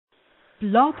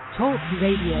Blog Talk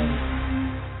Radio.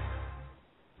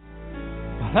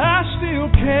 I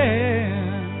still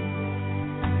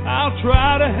can. I'll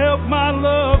try to help my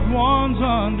loved ones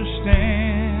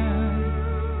understand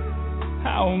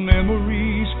how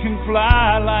memories can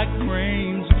fly like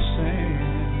grains of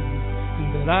sand,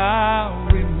 and that I'll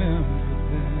remember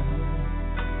them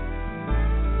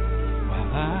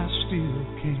while I still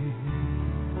can.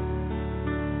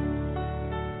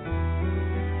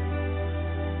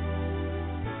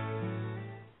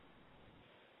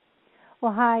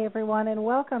 Well, hi, everyone, and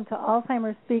welcome to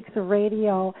Alzheimer's Speaks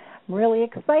Radio. I'm really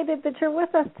excited that you're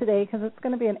with us today because it's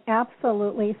going to be an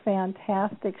absolutely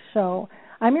fantastic show.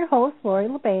 I'm your host, Lori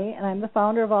LeBay, and I'm the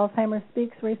founder of Alzheimer's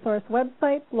Speaks resource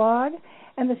website, blog,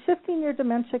 and the Shifting Your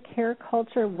Dementia Care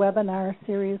Culture webinar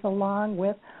series, along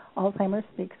with Alzheimer's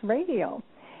Speaks Radio.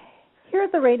 Here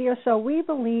at the radio show, we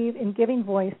believe in giving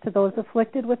voice to those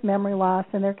afflicted with memory loss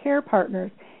and their care partners,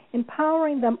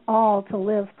 empowering them all to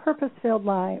live purpose-filled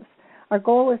lives. Our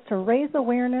goal is to raise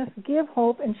awareness, give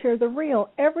hope, and share the real,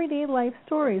 everyday life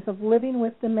stories of living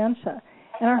with dementia.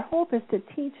 And our hope is to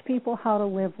teach people how to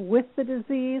live with the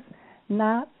disease,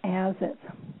 not as it.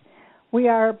 We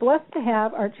are blessed to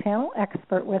have our channel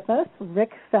expert with us,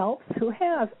 Rick Phelps, who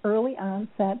has early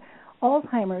onset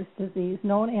Alzheimer's disease,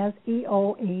 known as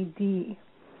EOAD.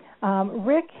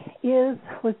 Rick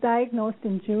was diagnosed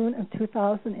in June of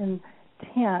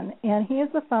 2010, and he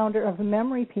is the founder of the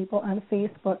Memory People on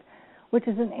Facebook, which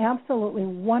is an absolutely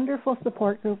wonderful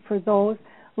support group for those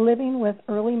living with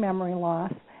early memory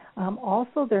loss.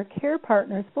 Also, their care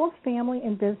partners, both family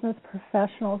and business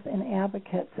professionals and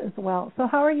advocates as well. So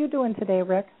how are you doing today,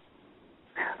 Rick?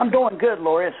 I'm doing good,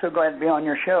 Lori. I'm so glad to be on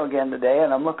your show again today,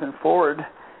 and I'm looking forward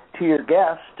to your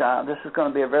guest. This is going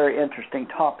to be a very interesting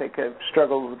topic. I've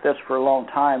struggled with this for a long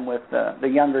time with the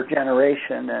younger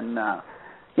generation, and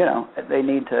they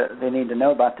need to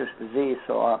know about this disease.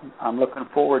 So I'm looking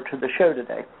forward to the show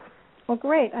today. Well,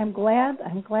 great. I'm glad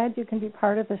you can be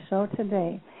part of the show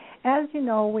today. As you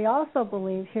know, we also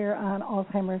believe here on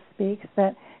Alzheimer's Speaks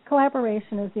that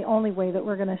collaboration is the only way that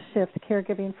we're going to shift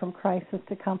caregiving from crisis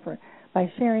to comfort,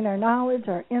 by sharing our knowledge,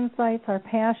 our insights, our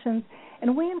passions,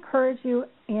 and we encourage you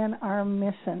in our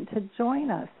mission to join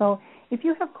us. So if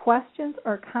you have questions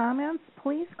or comments,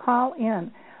 please call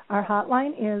in. Our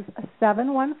hotline is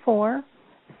 714,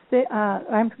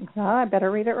 I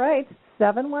better read it right,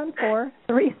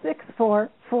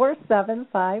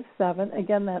 714-364-4757.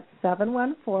 Again, that's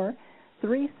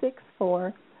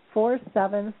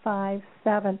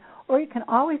 714-364-4757. Or you can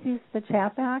always use the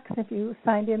chat box if you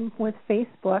signed in with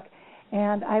Facebook,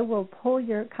 and I will pull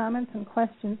your comments and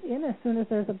questions in as soon as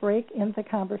there's a break in the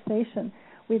conversation.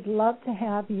 We'd love to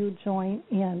have you join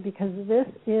in because this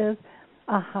is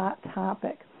a hot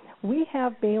topic. We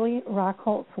have Bailey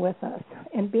Rockholtz with us,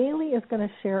 and Bailey is going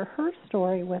to share her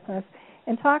story with us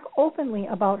and talk openly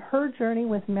about her journey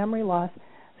with memory loss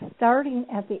starting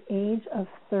at the age of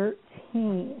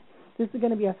 13. This is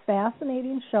going to be a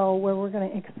fascinating show where we're going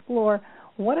to explore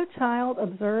what a child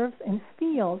observes and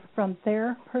feels from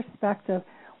their perspective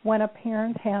when a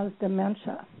parent has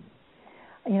dementia.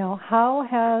 How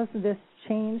has this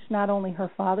changed not only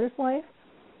her father's life,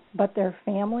 but their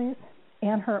family's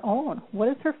and her own? What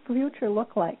does her future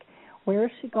look like? Where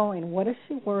is she going? What does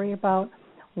she worry about?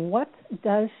 What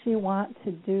does she want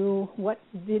to do? What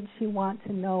did she want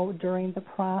to know during the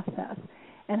process?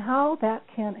 And how that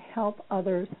can help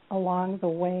others along the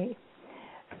way.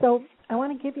 So I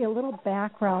want to give you a little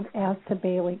background as to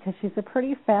Bailey because she's a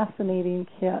pretty fascinating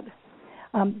kid.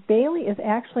 Bailey is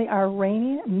actually our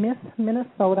reigning Miss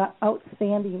Minnesota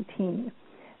Outstanding Teen.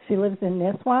 She lives in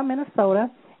Nisswa, Minnesota,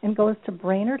 and goes to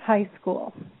Brainerd High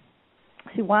School.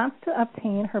 She wants to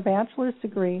obtain her bachelor's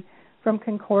degree from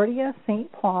Concordia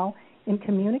St. Paul in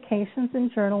communications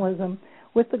and journalism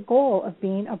with the goal of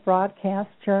being a broadcast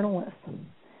journalist.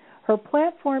 Her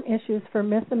platform issues for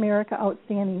Miss America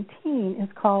Outstanding Teen is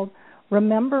called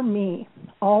Remember Me,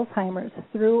 Alzheimer's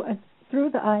Through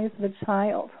the Eyes of a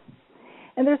Child.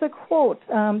 And there's a quote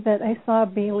that I saw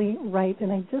Bailey write,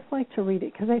 and I'd just like to read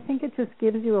it because I think it just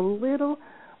gives you a little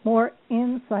more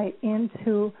insight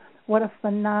into what a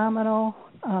phenomenal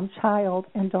child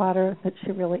and daughter that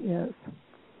she really is.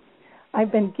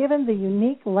 I've been given the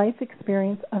unique life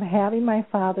experience of having my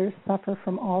father suffer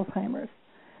from Alzheimer's.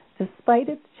 Despite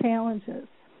its challenges,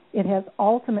 it has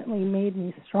ultimately made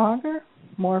me stronger,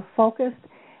 more focused,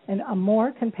 and a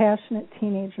more compassionate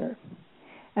teenager.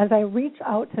 As I reach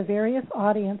out to various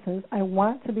audiences, I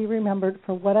want to be remembered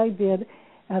for what I did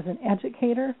as an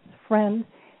educator, friend,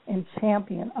 and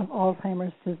champion of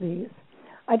Alzheimer's disease.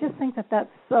 I just think that that's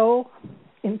so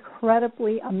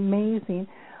incredibly amazing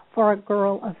for a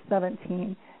girl of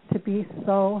 17 to be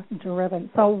so driven.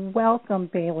 So welcome,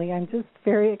 Bailey. I'm just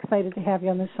very excited to have you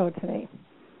on the show today.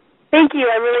 Thank you.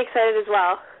 I'm really excited as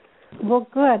well. Well,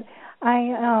 good.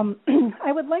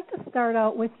 I would like to start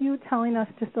out with you telling us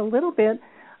just a little bit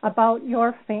about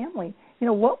your family.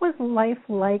 What was life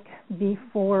like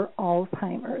before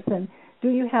Alzheimer's? And do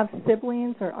you have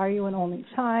siblings, or are you an only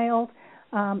child?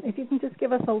 If you can just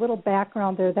give us a little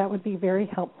background there, that would be very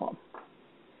helpful.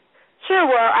 Sure.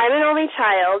 Well, I'm an only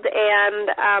child, and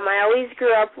I always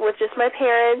grew up with just my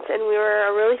parents, and we were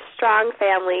a really strong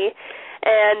family.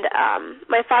 And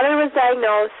my father was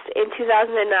diagnosed in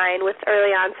 2009 with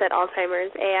early onset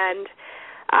Alzheimer's, and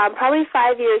probably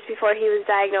 5 years before he was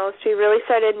diagnosed, we really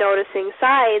started noticing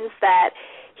signs that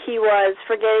he was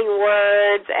forgetting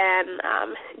words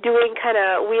and doing kind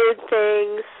of weird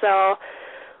things. So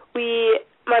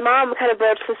my mom kind of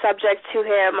broached the subject to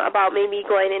him about maybe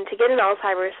going in to get an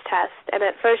Alzheimer's test, and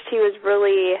at first he was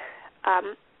really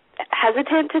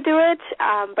hesitant to do it,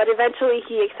 but eventually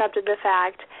he accepted the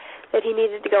fact that he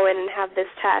needed to go in and have this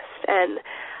test. And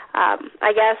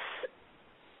I guess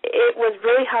it was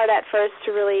really hard at first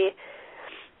to really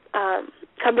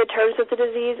come to terms with the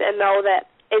disease and know that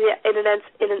in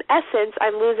an essence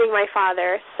I'm losing my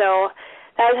father. So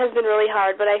that has been really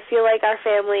hard, but I feel like our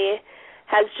family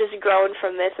has just grown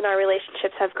from this, and our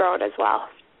relationships have grown as well.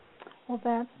 Well,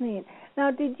 that's neat. Now,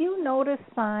 did you notice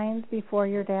signs before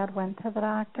your dad went to the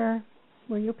doctor?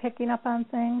 Were you picking up on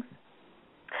things?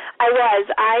 I was.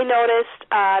 I noticed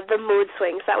the mood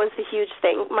swings. That was the huge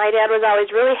thing. My dad was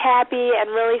always really happy and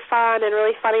really fun and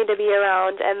really funny to be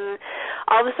around, and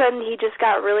all of a sudden he just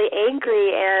got really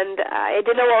angry, and I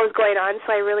didn't know what was going on,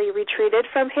 so I really retreated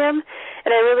from him,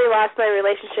 and I really lost my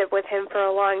relationship with him for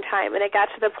a long time, and it got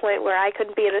to the point where I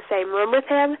couldn't be in the same room with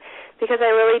him because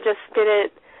I really just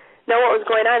didn't know what was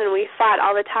going on, and we fought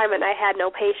all the time, and I had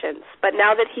no patience. But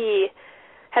now that he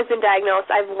has been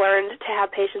diagnosed, I've learned to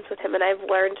have patience with him, and I've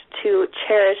learned to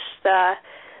cherish the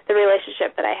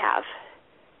relationship that I have.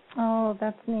 Oh,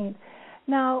 that's neat.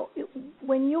 Now,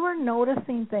 when you were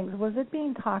noticing things, was it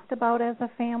being talked about as a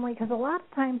family? Because a lot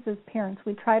of times as parents,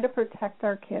 we try to protect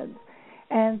our kids,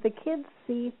 and the kids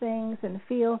see things and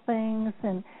feel things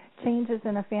and changes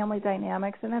in a family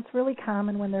dynamics, and that's really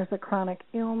common when there's a chronic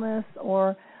illness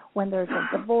or when there's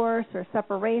a divorce or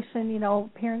separation.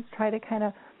 Parents try to kind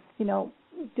of,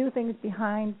 do things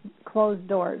behind closed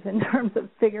doors in terms of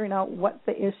figuring out what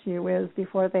the issue is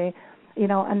before they,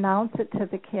 announce it to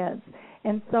the kids.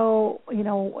 And so,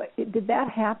 did that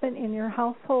happen in your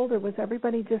household, or was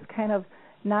everybody just kind of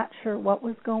not sure what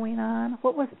was going on?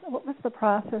 What was the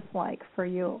process like for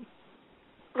you?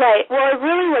 Right. Well, it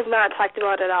really was not talked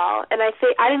about at all, and I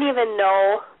think I didn't even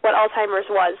know what Alzheimer's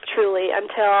was truly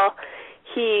until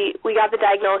we got the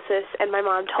diagnosis and my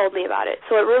mom told me about it.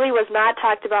 So it really was not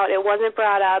talked about. It wasn't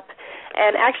brought up.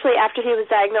 And actually, after he was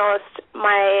diagnosed,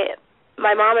 my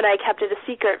mom and I kept it a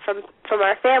secret from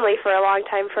our family for a long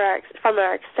time, from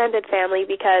our extended family,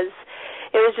 because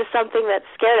it was just something that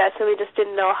scared us, and we just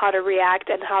didn't know how to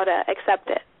react and how to accept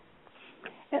it.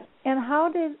 And how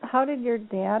did your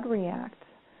dad react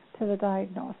to the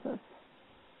diagnosis?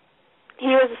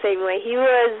 He was the same way. He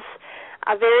was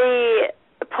very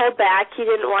pulled back. He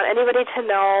didn't want anybody to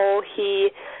know. He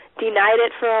denied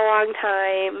it for a long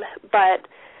time, but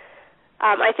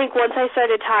I think once I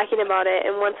started talking about it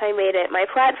and once I made it my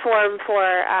platform for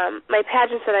my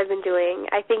pageants that I've been doing,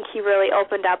 I think he really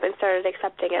opened up and started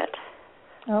accepting it.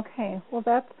 Okay. Well,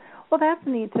 that's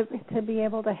neat to be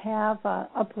able to have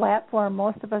a platform.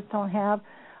 Most of us don't have,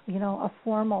 a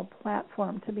formal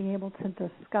platform to be able to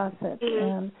discuss it. Mm-hmm.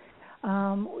 And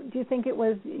do you think it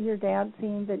was your dad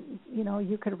seeing that,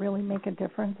 you could really make a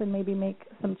difference and maybe make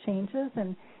some changes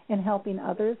in helping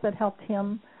others that helped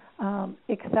him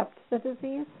accept the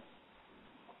disease?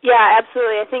 Yeah,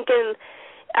 absolutely. I think in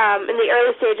the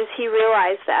early stages he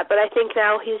realized that, but I think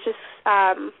now he's just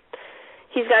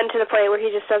he's gotten to the point where he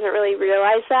just doesn't really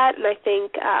realize that, and I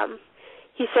think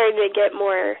he's starting to get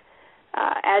more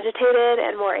agitated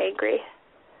and more angry.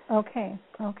 Okay.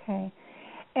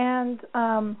 And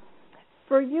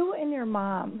for you and your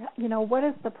mom, what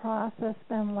has the process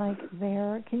been like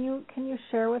there? Can you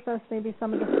share with us maybe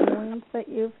some of the feelings that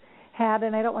you've had?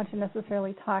 And I don't want you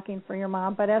necessarily talking for your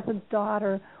mom, but as a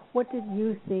daughter, what did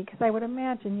you see? Because I would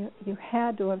imagine you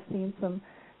had to have seen some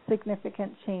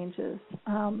significant changes,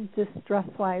 just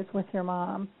stress-wise with your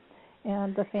mom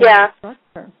and the family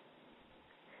structure.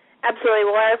 Absolutely.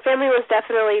 Well, our family was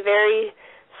definitely very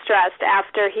stressed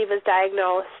after he was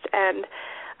diagnosed, and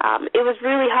it was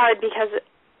really hard because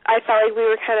I felt like we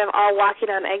were kind of all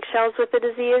walking on eggshells with the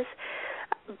disease.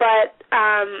 but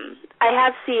I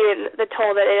have seen the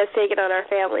toll that it has taken on our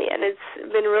family, and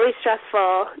it's been really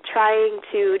stressful trying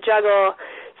to juggle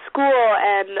school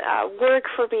and work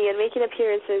for me and making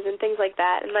appearances and things like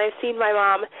that. And I've seen my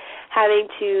mom having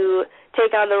to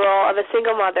take on the role of a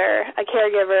single mother, a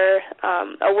caregiver,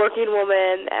 a working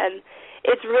woman, and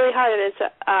it's really hard, and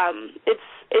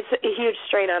it's a huge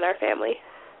strain on our family.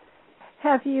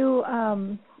 Have you,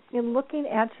 in looking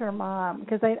at your mom,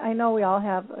 because I know we all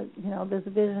have, this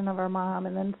vision of our mom,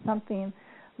 and then something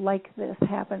like this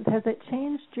happens. Has it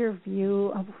changed your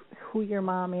view of who your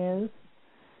mom is?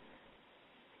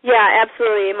 Yeah,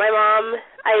 absolutely. My mom,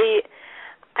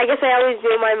 I guess I always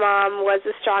knew my mom was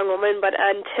a strong woman, but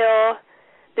until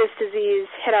this disease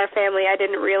hit our family, I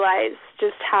didn't realize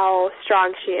just how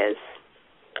strong she is.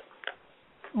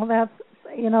 Well, that's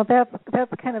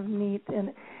kind of neat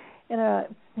in a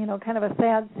kind of a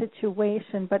sad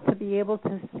situation, but to be able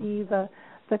to see the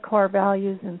core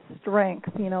values and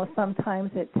strengths. Sometimes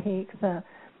it takes a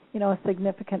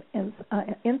significant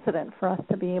incident for us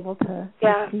to be able to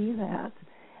see that.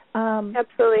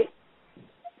 Absolutely.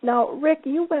 Now, Rick,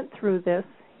 you went through this,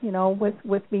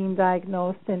 with being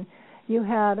diagnosed, and you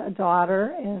had a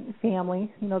daughter and family,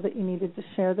 that you needed to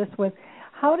share this with.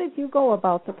 How did you go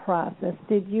about the process?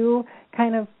 Did you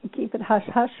kind of keep it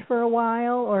hush-hush for a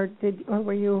while, or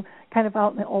were you kind of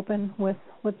out in the open with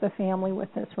the family with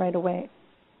this right away?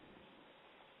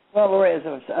 Well, Lori, as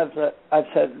I've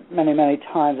said many, many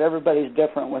times, everybody's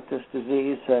different with this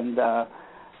disease, and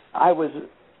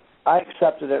I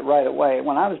accepted it right away.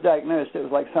 When I was diagnosed, it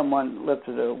was like someone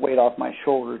lifted a weight off my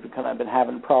shoulders because I've been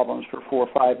having problems for 4 or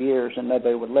 5 years and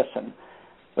nobody would listen.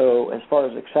 So as far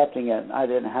as accepting it, I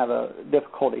didn't have a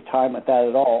difficulty time with that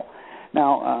at all.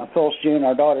 Now, Phyllis June,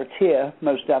 our daughter Tia,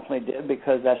 most definitely did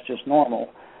because that's just normal.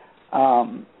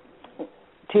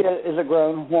 Tia is a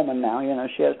grown woman now.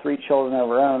 She has 3 children of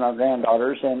her own, our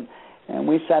granddaughters, and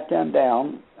we sat them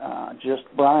down, just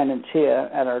Brian and Tia,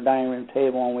 at our dining room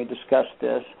table, and we discussed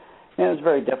this. And it was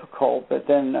very difficult, but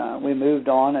then we moved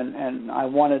on, and I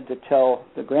wanted to tell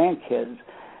the grandkids.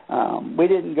 We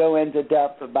didn't go into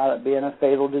depth about it being a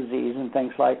fatal disease and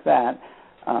things like that.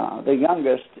 The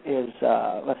youngest is,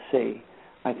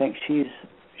 I think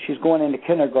she's going into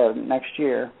kindergarten next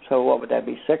year. So what would that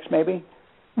be, 6 maybe?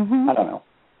 Mm-hmm. I don't know.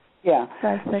 Yeah.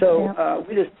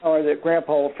 We just tell her that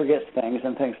Grandpa forgets things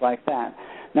and things like that.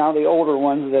 Now the older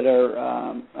ones that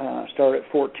are start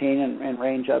at 14 and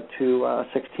range up to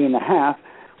 16 and a half,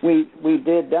 we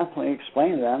did definitely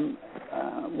explain to them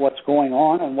what's going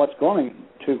on and what's going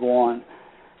to go on.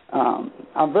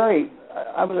 I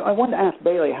wanted to ask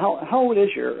Bailey, how old is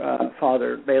your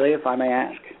father, Bailey, if I may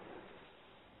ask?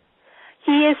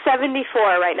 He is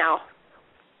 74 right now.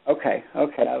 Okay.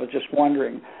 I was just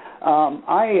wondering.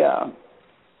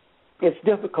 It's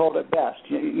difficult at best.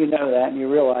 You know that, and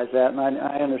you realize that, and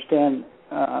I understand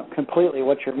completely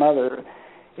what your mother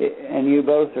and you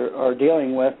both are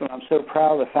dealing with. But I'm so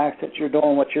proud of the fact that you're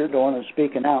doing what you're doing and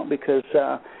speaking out, because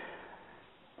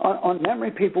on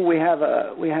Memory People we have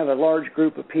a large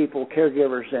group of people,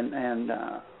 caregivers and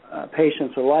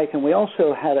patients alike, and we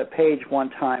also had a page one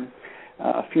time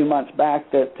a few months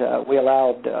back that we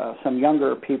allowed some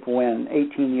younger people in,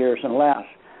 18 years and less.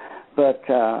 But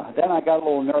then I got a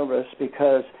little nervous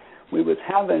because we was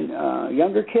having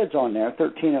younger kids on there,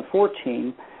 13 and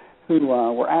 14, who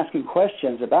were asking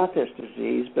questions about this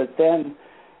disease. But then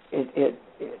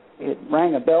it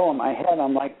rang a bell in my head.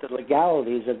 I'm like, the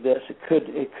legalities of this.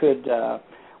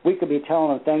 We could be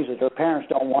telling them things that their parents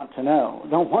don't want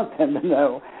them to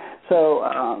know.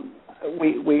 So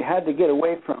we had to get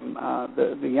away from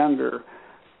the younger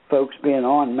folks being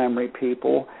on Memory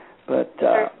People. But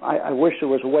I wish there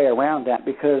was a way around that,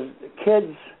 because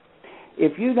kids,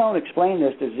 if you don't explain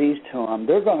this disease to them,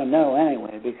 they're going to know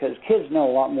anyway, because kids know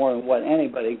a lot more than what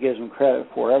anybody gives them credit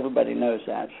for. Everybody knows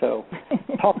that. So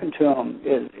talking to them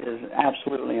is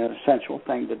absolutely an essential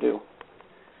thing to do.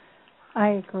 I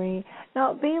agree.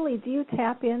 Now, Bailey, do you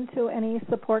tap into any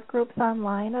support groups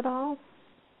online at all?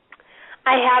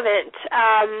 I haven't.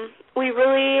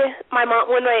 My mom,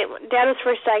 when my dad was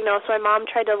first diagnosed, my mom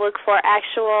tried to look for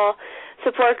actual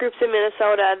support groups in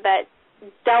Minnesota that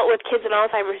dealt with kids with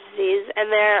Alzheimer's disease,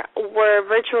 and there were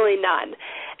virtually none.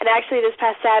 And actually this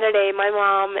past Saturday, my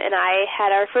mom and I had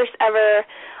our first ever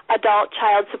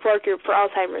adult-child support group for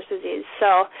Alzheimer's disease.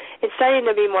 So it's starting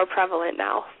to be more prevalent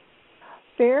now.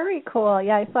 Very cool.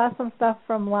 Yeah, I saw some stuff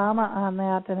from Llama on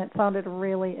that, and it sounded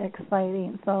really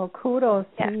exciting. So kudos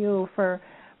to you for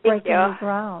breaking new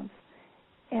ground.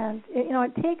 And,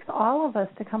 it takes all of us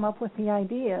to come up with the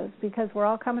ideas, because we're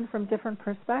all coming from different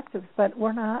perspectives, but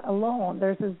we're not alone.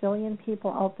 There's a zillion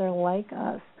people out there like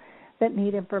us that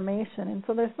need information. And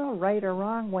so there's no right or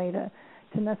wrong way to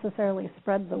necessarily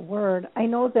spread the word. I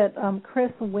know that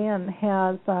Chris Wynn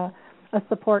has a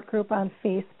support group on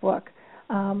Facebook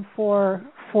for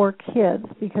kids,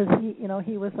 because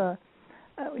he was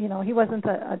he wasn't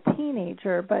a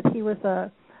teenager, but he was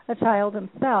a child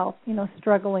himself,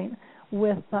 struggling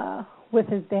with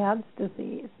his dad's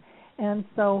disease. And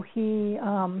so he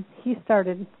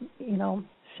started,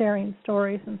 sharing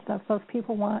stories and stuff. So if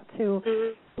people want to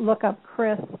look up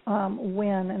Chris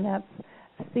Wynn, and that's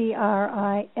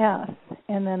CRIS,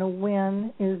 and then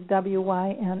Wynn is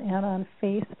WYNN on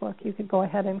Facebook, you could go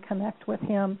ahead and connect with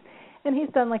him. And he's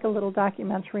done like a little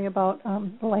documentary about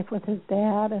life with his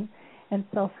dad and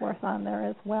so forth on there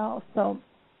as well. So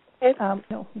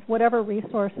whatever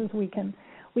resources we can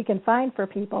find for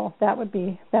people, that would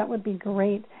be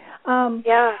great.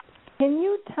 Yeah. Can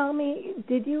you tell me,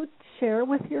 did you share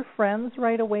with your friends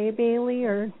right away, Bailey,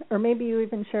 or maybe you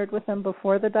even shared with them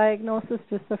before the diagnosis,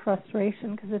 just the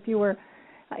frustration? Because if you were,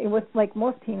 with like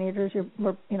most teenagers, if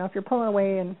you're pulling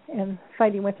away and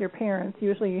fighting with your parents,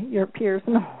 usually your peers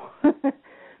know.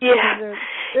 Yeah.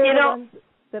 they're the ones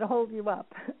that hold you up.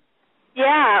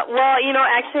 Yeah. Well,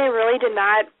 actually, I really did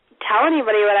not tell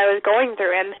anybody what I was going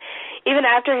through, and even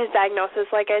after his diagnosis,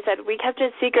 like I said, we kept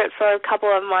it secret for a couple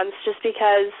of months just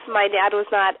because my dad was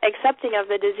not accepting of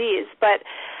the disease. But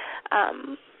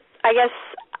I guess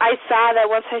I saw that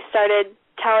once I started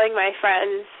telling my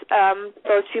friends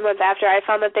those few months after, I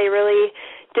found that they really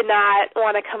did not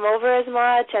want to come over as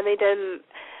much, and they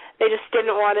just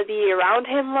didn't want to be around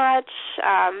him much,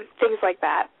 things like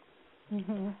that.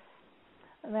 Mhm.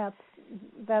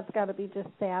 That's got to be just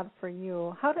sad for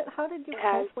you. How did you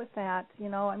cope with that?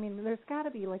 There's got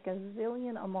to be like a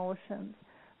zillion emotions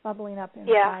bubbling up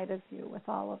inside of you with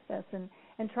all of this,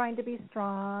 and trying to be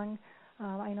strong.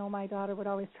 I know my daughter would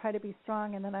always try to be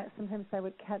strong, and then sometimes I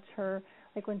would catch her,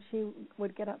 like when she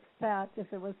would get upset,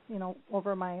 if it was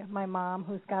over my mom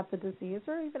who's got the disease,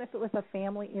 or even if it was a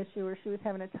family issue, or she was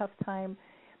having a tough time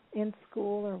in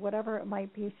school or whatever it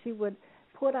might be, she would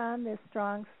put on this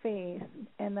strong face,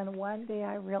 and then one day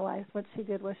I realized what she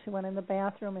did was she went in the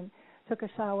bathroom and took a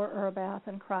shower or a bath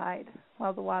and cried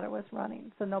while the water was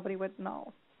running, so nobody would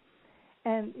know.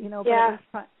 And but it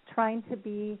was trying to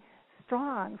be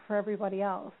strong for everybody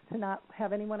else, to not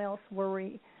have anyone else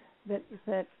worry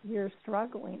that you're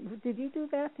struggling. Did you do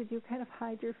that? Did you kind of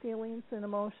hide your feelings and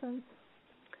emotions?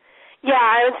 Yeah,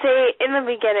 I would say in the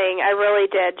beginning I really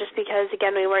did, just because,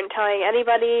 again, we weren't telling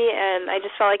anybody, and I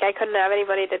just felt like I couldn't have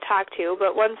anybody to talk to.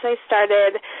 But once I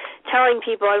started telling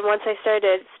people, and once I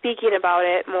started speaking about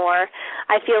it more,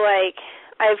 I feel like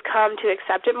I've come to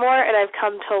accept it more, and I've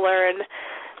come to learn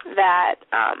that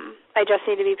I just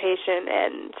need to be patient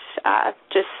and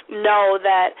just know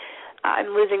that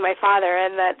I'm losing my father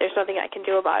and that there's nothing I can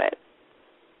do about it.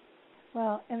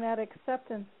 Well, and that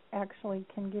acceptance actually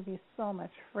can give you so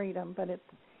much freedom, but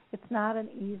it's not an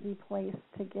easy place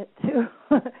to get to.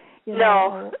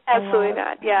 No, absolutely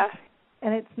not. Yeah.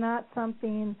 And it's not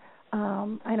something,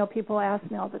 I know people ask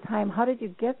me all the time, how did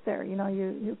you get there?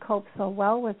 You cope so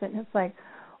well with it. And it's like,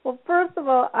 well, first of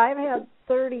all, I've had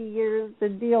 30 years to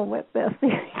deal with this.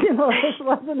 This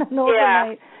wasn't an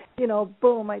overnight,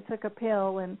 boom, I took a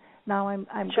pill and now I'm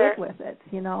Sure. good with it.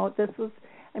 This was,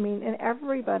 and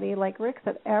everybody, like Rick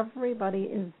said, everybody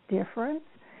is different.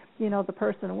 The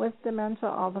person with dementia,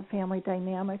 all the family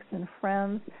dynamics and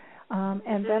friends.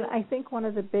 And then I think one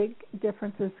of the big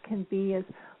differences can be is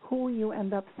who you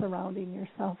end up surrounding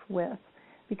yourself with.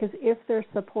 Because if they're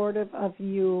supportive of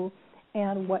you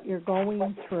and what you're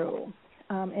going through,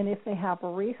 and if they have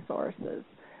resources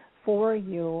for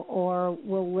you or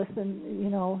will listen,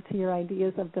 to your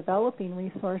ideas of developing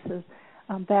resources,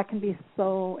 that can be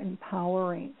so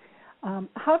empowering.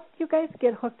 How did you guys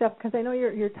get hooked up? Because I know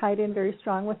you're tied in very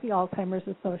strong with the Alzheimer's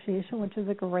Association, which is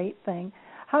a great thing.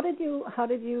 How did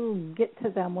you get to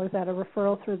them? Was that a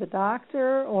referral through the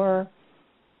doctor or?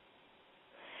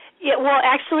 Yeah, well,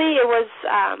 actually, it was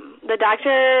the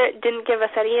doctor didn't give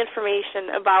us any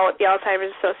information about the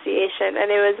Alzheimer's Association,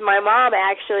 and it was my mom,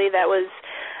 actually, that was,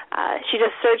 she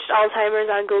just searched Alzheimer's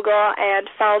on Google and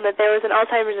found that there was an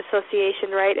Alzheimer's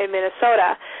Association right in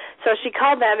Minnesota. So she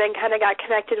called them and kind of got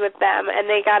connected with them, and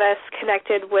they got us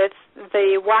connected with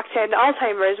the Walk to End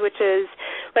Alzheimer's, which is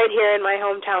right here in my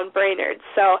hometown, Brainerd.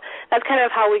 So that's kind of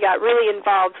how we got really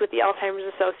involved with the Alzheimer's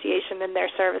Association and their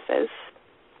services.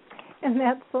 And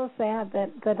that's so sad that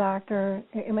the doctor,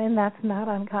 that's not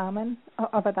uncommon,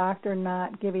 of a doctor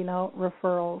not giving out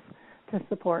referrals to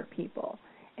support people.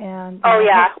 And my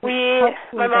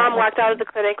mom walked out of the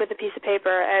clinic with a piece of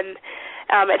paper, and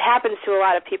it happens to a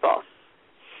lot of people.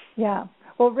 Yeah.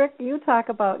 Well, Rick, you talk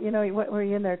about, what were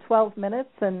you in there, 12 minutes,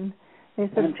 and they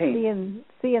said 17.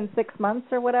 see in 6 months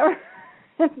or whatever?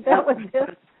 That was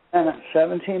it?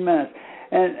 17 minutes.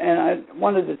 And I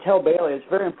wanted to tell Bailey it's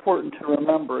very important to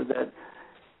remember that,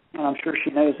 and I'm sure she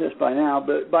knows this by now,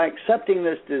 but by accepting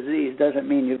this disease doesn't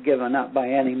mean you've given up by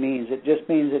any means. It just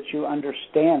means that you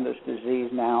understand this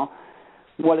disease now,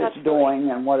 what it's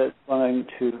doing and what it's going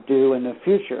to do in the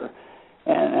future.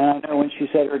 And I know when she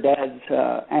said her dad's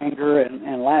anger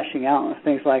and lashing out and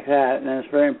things like that, and it's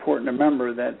very important to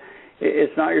remember that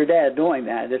it's not your dad doing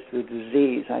that. It's the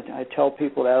disease. I tell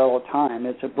people that all the time.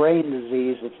 It's a brain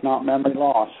disease. It's not memory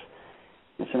loss.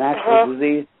 It's an actual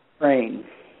disease of the brain.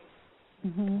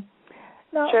 Mm-hmm.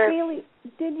 Now, sure. Bailey,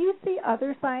 did you see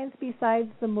other signs besides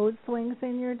the mood swings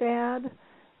in your dad?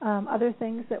 Other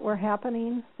things that were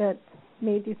happening that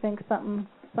made you think something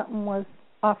was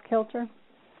off kilter?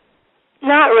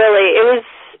 Not really.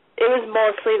 It was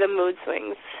mostly the mood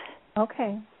swings.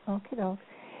 Okay.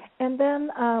 And then,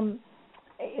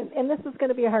 and this is going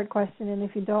to be a hard question, and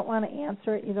if you don't want to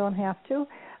answer it, you don't have to.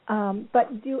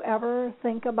 But do you ever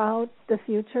think about the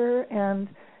future and,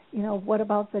 what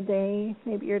about the day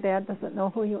maybe your dad doesn't know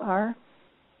who you are?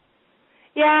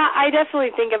 Yeah, I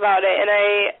definitely think about it, and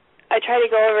I try to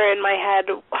go over in my head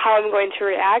how I'm going to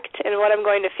react and what I'm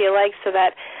going to feel like so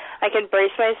that I can brace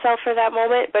myself for that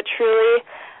moment. But truly,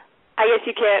 I guess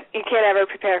you can't ever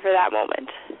prepare for that moment.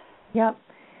 Yep.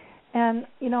 And,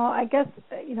 I guess,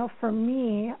 for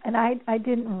me, and I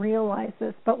didn't realize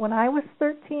this, but when I was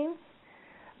 13,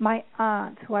 my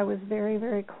aunt, who I was very,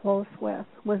 very close with,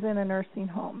 was in a nursing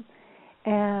home.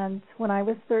 And when I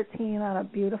was 13, on a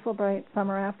beautiful, bright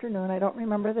summer afternoon, I don't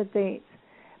remember the date,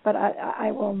 but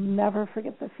I will never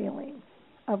forget the feeling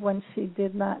of when she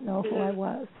did not know who I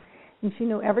was. And she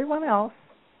knew everyone else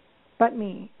but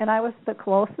me. And I was the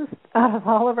closest out of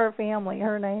all of our family.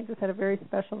 Her and I just had a very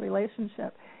special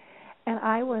relationship. And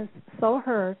I was so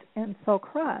hurt and so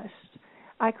crushed.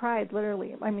 I cried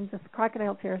literally. Just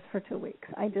crocodile tears for 2 weeks.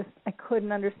 I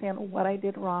couldn't understand what I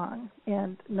did wrong.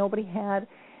 And nobody had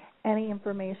any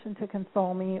information to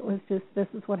console me. It was just, this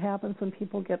is what happens when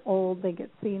people get old. They get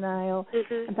senile.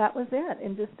 Mm-hmm. And that was it.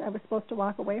 And I was supposed to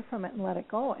walk away from it and let it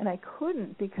go. And I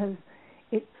couldn't because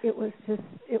it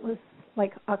was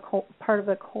like a part of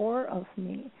the core of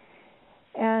me.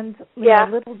 And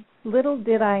little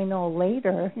did I know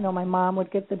later, my mom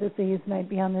would get the disease and I'd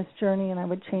be on this journey and I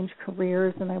would change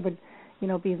careers and I would,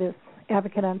 be this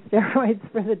advocate on steroids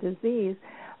for the disease.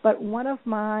 But one of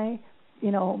my,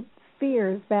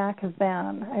 fears back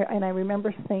then, and I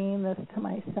remember saying this to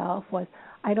myself, was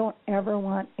I don't ever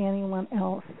want anyone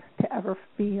else to ever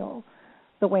feel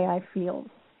the way I feel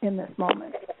in this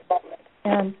moment.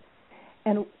 And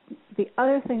the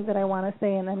other thing that I want to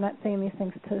say, and I'm not saying these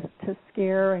things to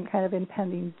scare and kind of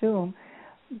impending doom,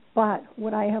 but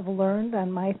what I have learned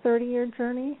on my 30-year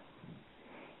journey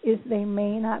is they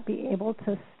may not be able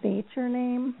to state your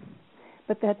name,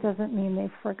 but that doesn't mean they've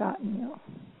forgotten you.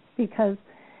 Because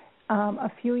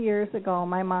a few years ago,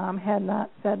 my mom had not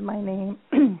said my name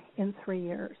in 3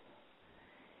 years.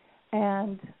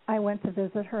 And I went to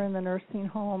visit her in the nursing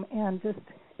home and just,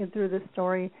 through this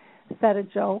story, said a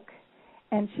joke.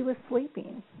 And she was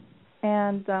sleeping,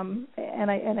 and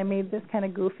I made this kind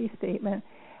of goofy statement,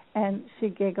 and she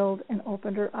giggled and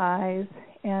opened her eyes,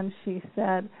 and she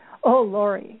said, "Oh,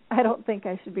 Lori, I don't think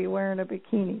I should be wearing a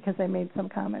bikini," because I made some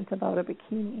comment about a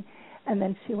bikini, and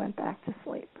then she went back to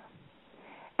sleep.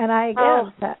 And I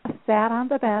again sat on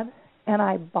the bed, and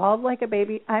I bawled like a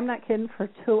baby. I'm not kidding, for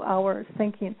 2 hours,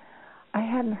 thinking I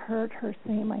hadn't heard her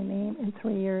say my name in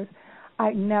 3 years.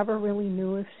 I never really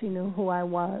knew if she knew who I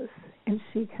was. And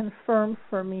she confirmed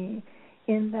for me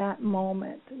in that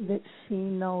moment that she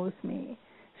knows me.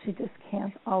 She just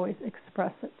can't always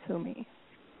express it to me.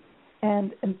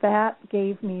 And that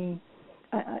gave me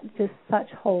just such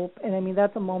hope. And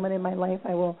that's a moment in my life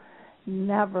I will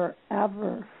never,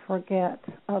 ever forget,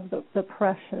 of the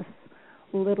precious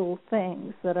little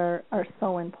things that are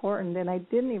so important. And I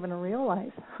didn't even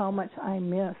realize how much I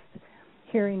missed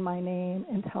hearing my name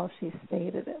until she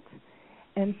stated it.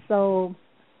 And so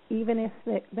even if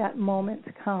that moment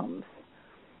comes,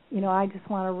 I just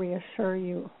want to reassure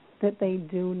you that they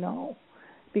do know,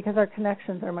 because our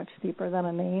connections are much deeper than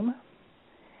a name,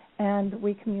 and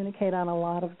we communicate on a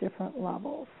lot of different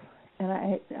levels. And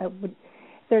I would,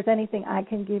 if there's anything I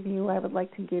can give you, I would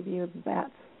like to give you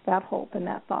that hope and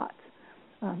that thought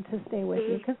to stay with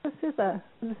you, because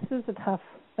this is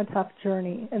a tough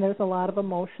journey, and there's a lot of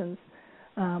emotions,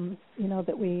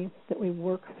 that we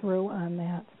work through on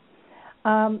that.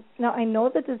 Now, I know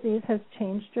the disease has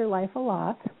changed your life a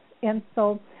lot, and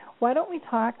so why don't we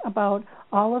talk about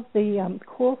all of the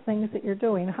cool things that you're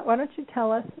doing? Why don't you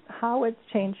tell us how it's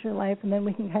changed your life, and then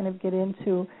we can kind of get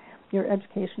into your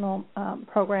educational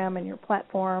program and your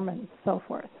platform and so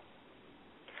forth.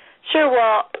 Sure.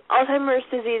 Well, Alzheimer's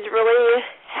disease really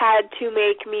had to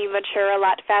make me mature a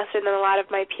lot faster than a lot of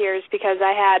my peers because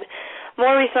I had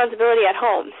more responsibility at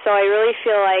home. So I really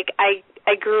feel like I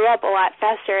grew up a lot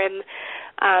faster, and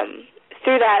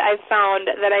through that I've found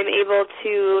that I'm able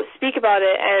to speak about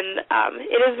it, and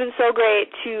it has been so great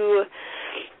to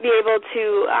be able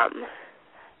to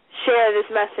share this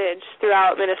message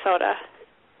throughout Minnesota.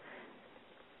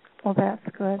 Well, that's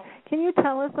good. Can you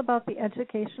tell us about the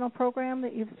educational program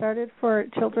that you've started for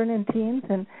children and teens,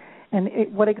 and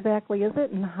what exactly is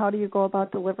it, and how do you go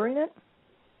about delivering it?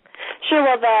 Sure.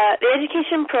 Well, the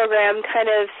education program kind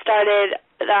of started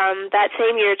that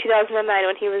same year, 2009,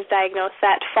 when he was diagnosed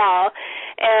that fall,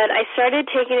 and I started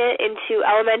taking it into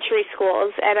elementary schools,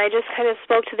 and I just kind of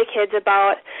spoke to the kids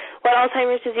about what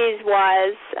Alzheimer's disease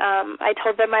was. I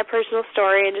told them my personal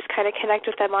story and just kind of connect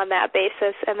with them on that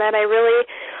basis, and then I really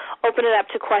open it up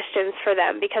to questions for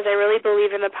them because I really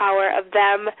believe in the power of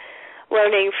them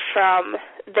learning from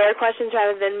their questions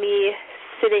rather than me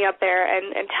sitting up there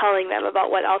and telling them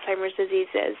about what Alzheimer's disease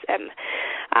is. And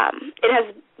it has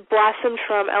blossomed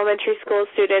from elementary school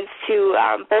students to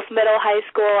both middle, high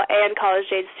school, and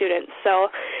college-age students. So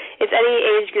it's any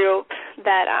age group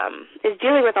that is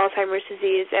dealing with Alzheimer's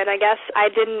disease. And I guess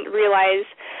I didn't realize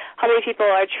how many people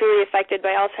are truly affected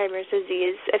by Alzheimer's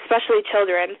disease, especially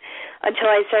children,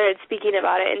 until I started speaking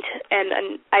about it.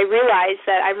 And I realized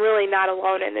that I'm really not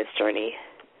alone in this journey.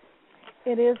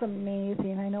 It is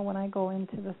amazing. I know when I go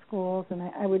into the schools, and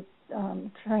I would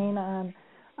train on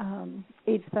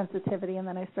age sensitivity, and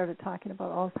then I started talking about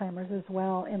Alzheimer's as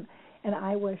well, and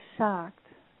I was shocked.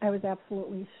 I was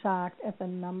absolutely shocked at the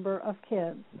number of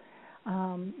kids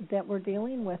that were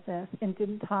dealing with this and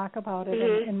didn't talk about it.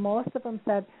 Mm-hmm. And most of them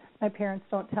said, my parents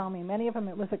don't tell me. Many of them,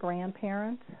 it was a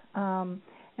grandparent and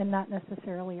not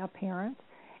necessarily a parent.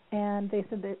 And they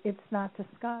said that it's not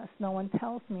discussed. No one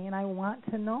tells me, and I want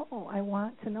to know. I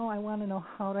want to know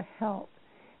how to help,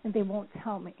 and they won't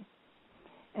tell me.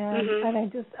 And and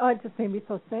it just made me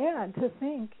so sad to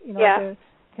think, they're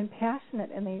compassionate,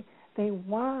 and they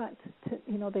want to,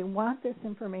 they want this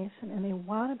information, and they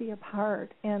want to be a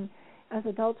part. And as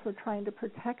adults, we're trying to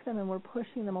protect them, and we're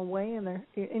pushing them away, and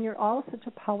you're all such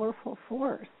a powerful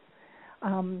force.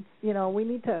 We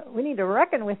need to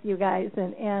reckon with you guys,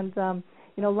 and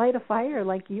light a fire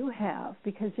like you have,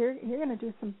 because you're going to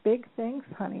do some big things,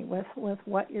 honey, with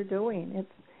what you're doing.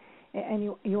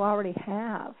 And you already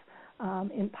have,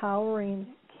 empowering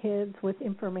kids with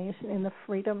information and the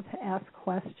freedom to ask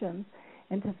questions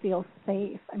and to feel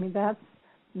safe. I mean, that's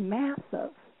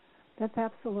massive. That's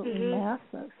absolutely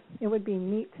massive. It would be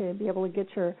neat to be able to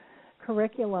get your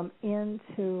curriculum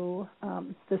into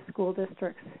the school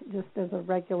districts just as a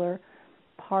regular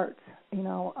part,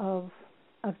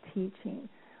 of teaching.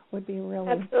 Would be really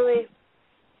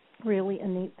a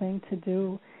neat thing to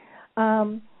do.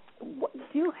 Can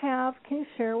you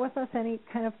share with us any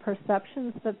kind of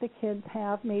perceptions that the kids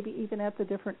have, maybe even at the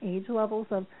different age levels,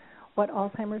 of what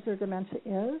Alzheimer's or dementia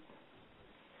is?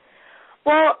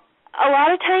 Well, a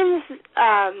lot of times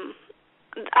I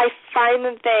find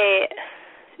that they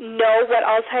know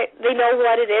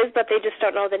what it is, but they just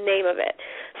don't know the name of it.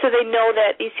 So they know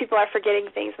that these people are forgetting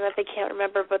things and that they can't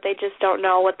remember, but they just don't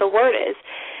know what the word is.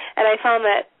 And I found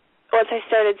that once I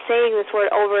started saying this word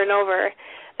over and over,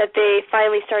 that they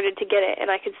finally started to get it, and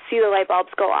I could see the light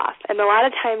bulbs go off. And a lot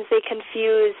of times they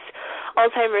confuse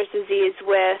Alzheimer's disease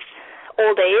with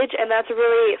old age, and that's a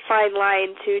really fine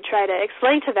line to try to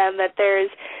explain to them that there's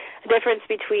a difference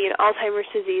between Alzheimer's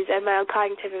disease and mild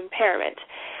cognitive impairment.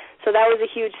 So that was a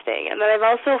huge thing. And then I've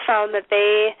also found that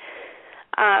they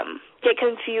get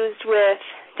confused with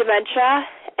dementia,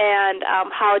 and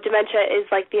how dementia is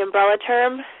like the umbrella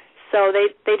term. So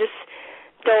they just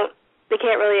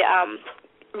can't really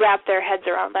wrap their heads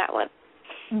around that one.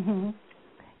 Mhm.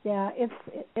 Yeah,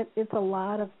 it's a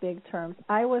lot of big terms.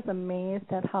 I was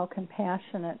amazed at how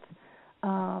compassionate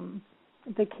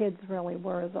the kids really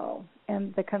were, though,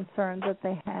 and the concerns that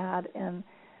they had. And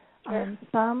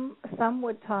some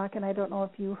would talk, and I don't know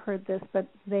if you heard this, but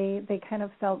they kind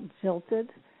of felt jilted,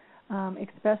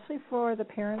 especially for the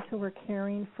parents who were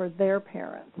caring for their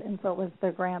parents, and so it was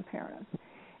their grandparents.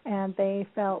 And they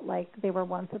felt like they were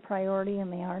once a priority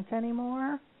and they aren't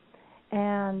anymore.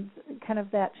 And kind of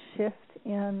that shift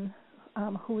in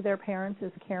who their parents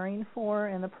is caring for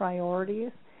and the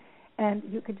priorities. And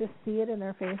you could just see it in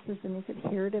their faces, and you could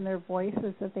hear it in their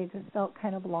voices that they just felt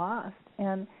kind of lost.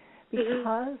 And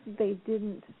because they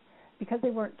because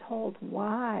they weren't told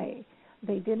why,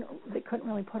 they couldn't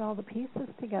really put all the pieces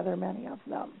together, many of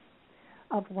them,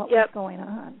 of what was going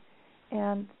on.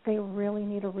 And they really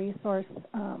need a resource,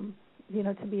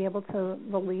 to be able to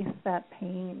release that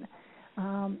pain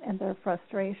and their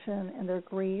frustration and their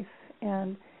grief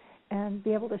and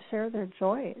be able to share their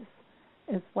joys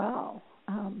as well.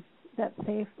 That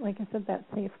safe, like I said, that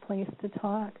safe place to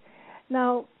talk.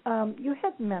 Now, you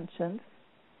had mentioned,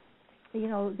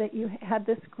 that you had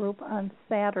this group on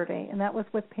Saturday, and that was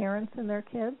with parents and their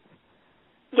kids?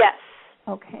 Yes.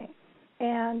 Okay.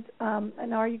 And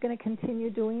are you going to continue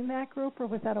doing that group, or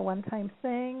was that a one-time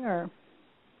thing, or?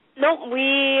 No,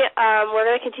 we're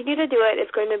going to continue to do it.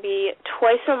 It's going to be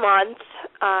twice a month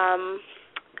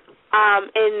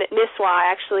in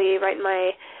Nisswa, actually, right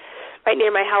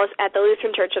near my house at the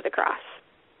Lutheran Church of the Cross.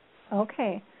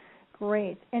 Okay,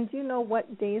 great. And do you know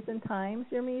what days and times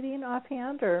you're meeting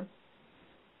offhand, or?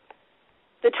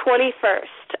 The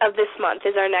 21st of this month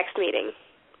is our next meeting.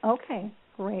 Okay,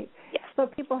 great. Yes. So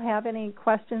if people have any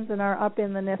questions and are up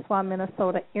in the Nisswa,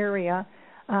 Minnesota area,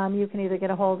 you can either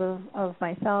get a hold of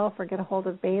myself or get a hold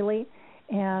of Bailey,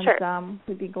 and sure.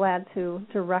 We'd be glad to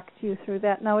direct you through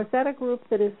that. Now, is that a group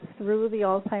that is through the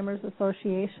Alzheimer's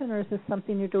Association, or is this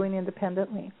something you're doing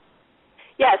independently?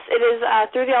 Yes, it is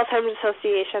through the Alzheimer's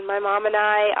Association. My mom and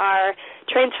I are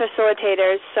trained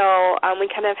facilitators, so we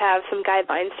kind of have some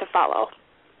guidelines to follow.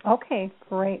 Okay,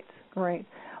 great.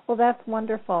 Well, that's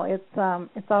wonderful.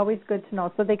 It's always good to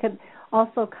know. So they could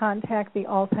also contact the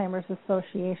Alzheimer's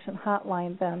Association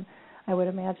hotline then, I would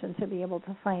imagine, to be able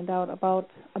to find out about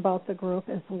the group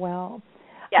as well.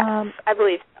 Yes, I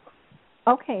believe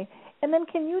so. Okay. And then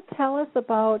can you tell us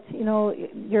about,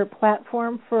 your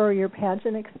platform for your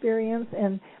pageant experience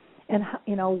and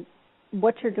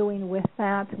what you're doing with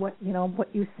that, what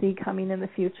you see coming in the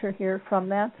future here from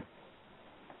that?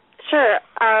 Sure.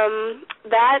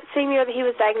 That same year that he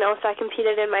was diagnosed, I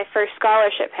competed in my first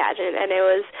scholarship pageant, and it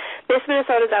was Miss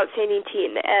Minnesota's Outstanding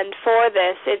Teen. And for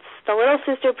this, it's the little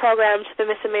sister program to the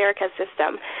Miss America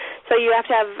system. So you have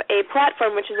to have a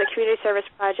platform, which is a community service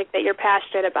project that you're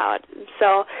passionate about.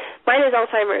 So mine is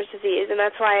Alzheimer's disease, and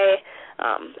that's why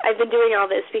I've been doing all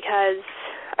this, because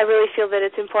I really feel that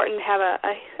it's important to have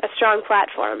a strong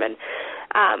platform. And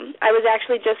I was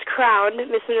actually just crowned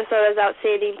Miss Minnesota's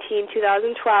Outstanding Teen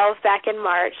 2012 back in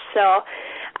March, so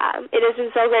it has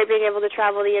been so great being able to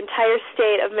travel the entire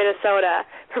state of Minnesota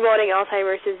promoting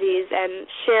Alzheimer's disease and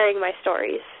sharing my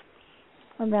stories.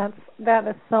 And that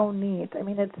is so neat. I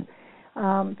mean, it's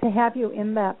to have you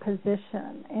in that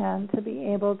position and to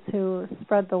be able to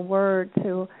spread the word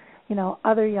to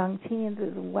other young teens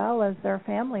as well as their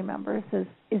family members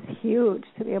is huge,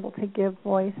 to be able to give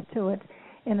voice to it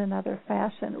in another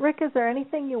fashion. Rick, is there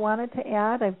anything you wanted to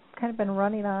add? I've kind of been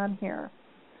running on here.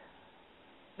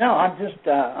 No, I'm just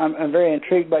I'm very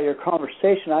intrigued by your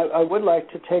conversation. I would like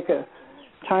to take a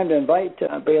time to invite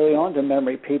Bailey on to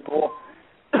Memory People.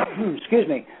 Excuse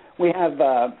me. We have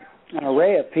an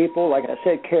array of people, like I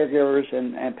said, caregivers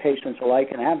and patients alike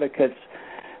and advocates,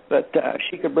 but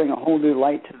she could bring a whole new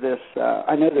light to this.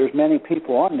 I know there's many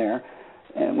people on there,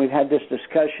 and we've had this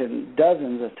discussion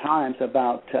dozens of times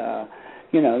about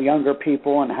younger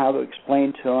people and how to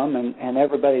explain to them, and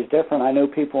everybody's different. I know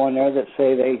people on there that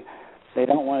say they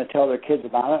don't want to tell their kids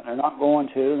about it, and they're not going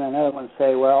to, and then other ones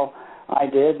say, well, I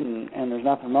did, and there's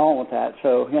nothing wrong with that.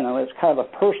 So, it's kind of a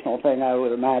personal thing, I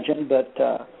would imagine,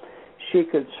 but she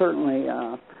could certainly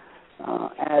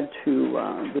add to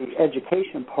the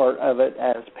education part of it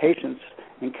as patients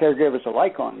and caregivers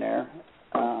alike on there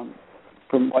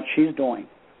from what she's doing.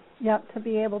 Yep, to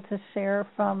be able to share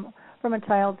from a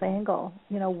child's angle,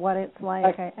 what it's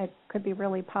like. It could be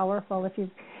really powerful.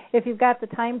 If you've got the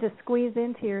time to squeeze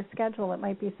into your schedule, it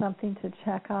might be something to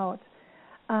check out.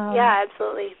 Yeah,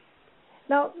 absolutely.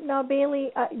 Now, Bailey,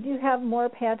 do you have more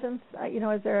pageants?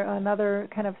 Is there another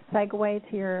kind of segue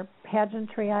to your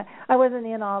pageantry? I wasn't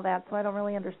in all that, so I don't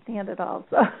really understand it all.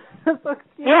 So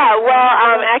yeah, well,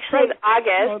 actually in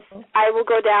August, I will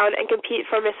go down and compete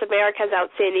for Miss America's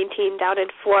Outstanding Teen down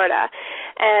in Florida.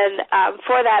 And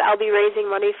for that, I'll be raising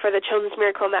money for the Children's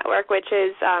Miracle Network, which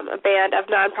is a band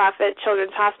of nonprofit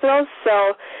children's hospitals.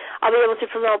 So I'll be able to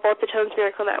promote both the Children's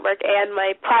Miracle Network and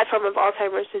my platform of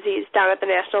Alzheimer's disease down at the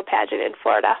National Pageant in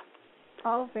Florida.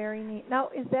 Oh, very neat. Now,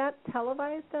 is that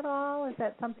televised at all? Is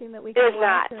that something that we can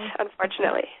watch? It is not,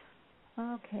 unfortunately.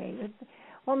 Okay.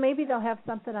 Well, maybe they'll have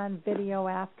something on video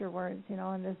afterwards,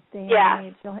 in this day and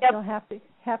age. You'll have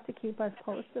to keep us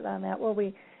posted on that. Well,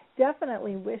 we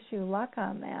definitely wish you luck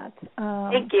on that.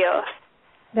 Thank you.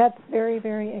 That's very,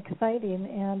 very exciting,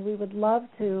 and we would love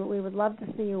to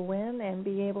see you win and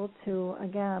be able to,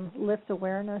 again, lift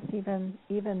awareness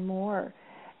even more.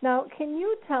 Now, can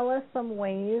you tell us some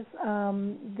ways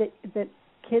that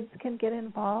kids can get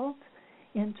involved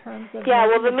in terms of... Yeah,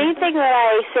 well, the main thing that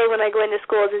I say when I go into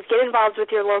schools is get involved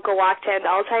with your local Walk to End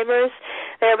Alzheimer's.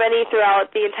 There are many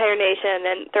throughout the entire nation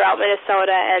and throughout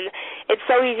Minnesota, and it's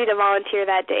so easy to volunteer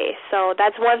that day. So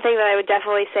that's one thing that I would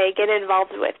definitely say get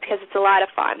involved with because it's a lot of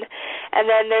fun.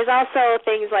 And then there's also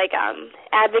things like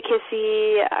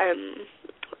advocacy,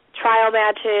 trial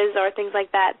matches or things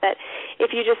like that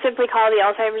if you just simply call the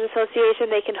Alzheimer's Association,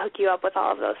 they can hook you up with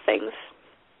all of those things.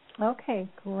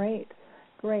 Okay, great.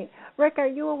 Rick, are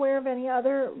you aware of any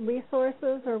other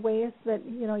resources or ways that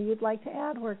you'd like to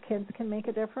add where kids can make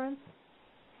a difference?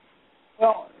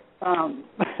 Well,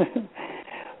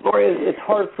 Lori, it's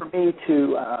hard for me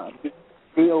to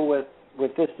deal with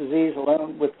this disease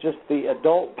alone with just the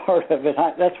adult part of it.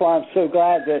 That's why I'm so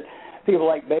glad that people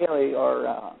like Bailey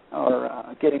are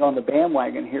getting on the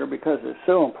bandwagon here because it's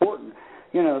so important.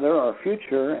 They're our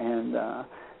future, and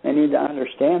they need to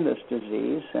understand this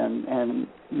disease, and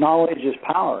knowledge is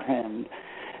power, and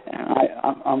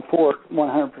I'm for it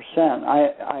 100%.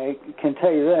 I can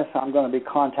tell you this, I'm going to be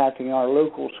contacting our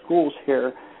local schools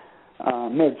here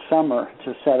midsummer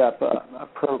to set up a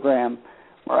program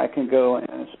where I can go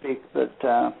and speak, but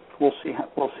we'll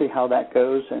see how that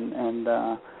goes and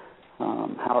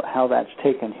how that's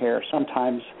taken here.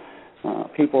 Sometimes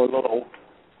people are a little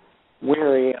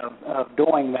weary of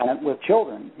doing that with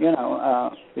children,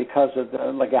 because of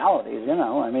the legalities,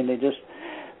 I mean,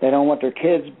 they don't want their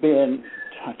kids being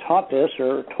taught this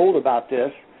or told about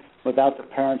this without the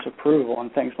parents' approval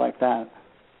and things like that.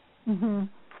 Mhm.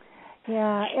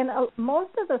 Yeah, and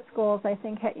most of the schools, I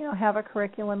think, have a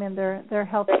curriculum in their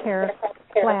health care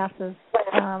classes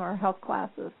or health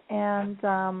classes, and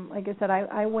like I said,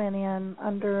 I went in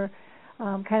under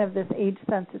kind of this age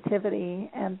sensitivity,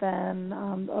 and then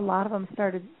a lot of them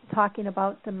started talking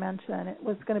about dementia, and it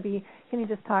was going to be, can you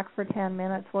just talk for 10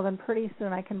 minutes? Well, then pretty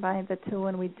soon I combined the two,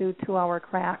 and we do 2-hour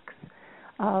cracks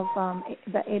of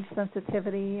the age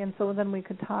sensitivity, and so then we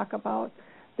could talk about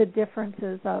the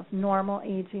differences of normal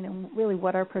aging and really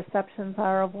what our perceptions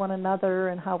are of one another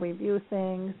and how we view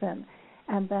things, and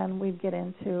then we'd get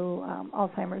into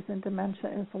Alzheimer's and dementia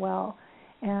as well.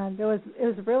 And it was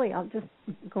really just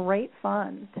great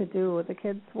fun to do. The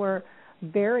kids were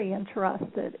very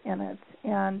interested in it.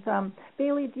 And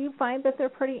Bailey, do you find that they're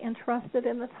pretty interested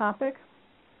in the topic?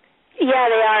 Yeah,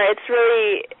 they are. It's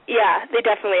really, they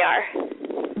definitely are.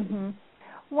 Mm-hmm.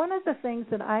 One of the things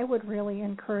that I would really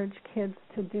encourage kids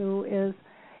to do is,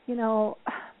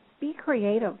 be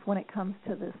creative when it comes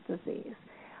to this disease.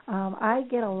 I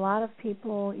get a lot of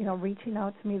people, reaching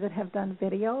out to me that have done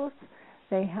videos.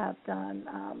 They have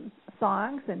done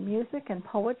songs and music and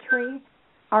poetry,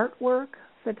 artwork,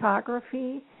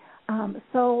 photography.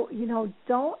 So,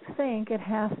 don't think it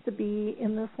has to be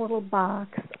in this little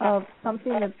box of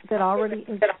something that already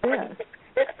exists.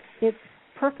 It's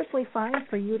perfectly fine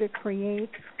for you to create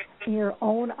your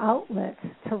own outlet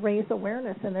to raise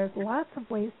awareness, and there's lots of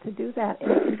ways to do that,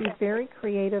 and it can be very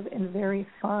creative and very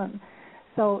fun.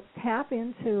 So tap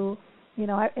into,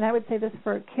 and I would say this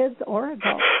for kids or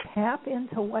adults, tap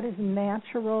into what is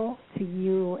natural to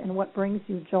you and what brings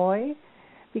you joy,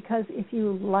 because if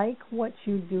you like what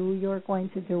you do, you're going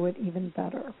to do it even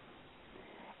better.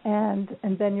 And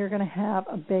then you're going to have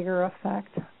a bigger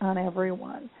effect on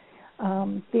everyone.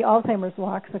 The Alzheimer's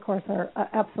walks, of course, are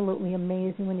absolutely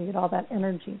amazing when you get all that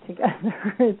energy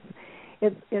together.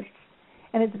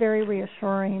 It's very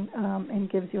reassuring and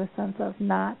gives you a sense of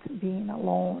not being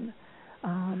alone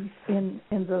in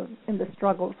the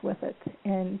struggles with it.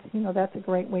 And that's a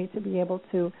great way to be able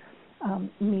to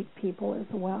meet people as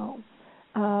well.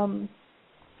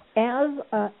 As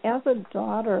a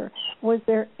daughter, was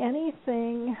there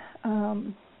anything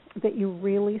that you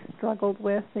really struggled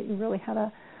with, that you really had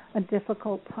a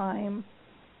difficult time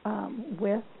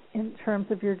with in terms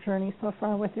of your journey so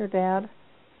far with your dad?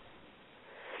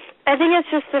 I think it's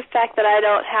just the fact that I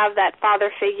don't have that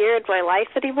father figure in my life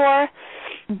anymore,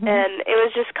 and it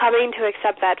was just coming to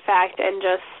accept that fact and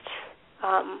just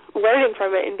learning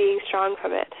from it and being strong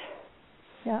from it.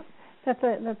 Yeah, that's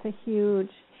a huge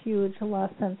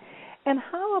lesson. And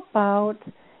how about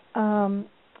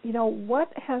what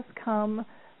has come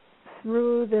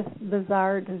through this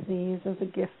bizarre disease as a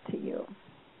gift to you?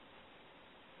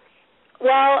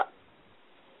 Well,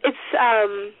 it's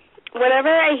whenever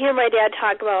I hear my dad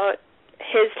talk about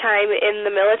his time in the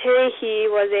military, he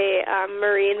was a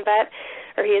Marine vet,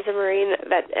 or he is a Marine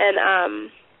vet,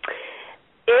 and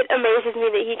it amazes me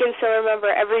that he can still remember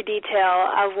every detail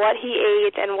of what he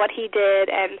ate and what he did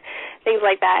and things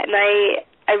like that. And I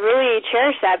really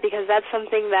cherish that because that's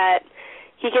something that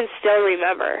he can still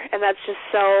remember, and that's just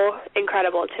so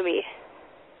incredible to me.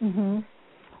 Mhm.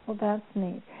 Well, that's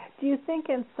neat. Do you think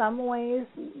in some ways,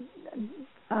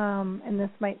 and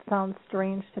this might sound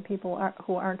strange to people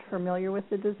who aren't familiar with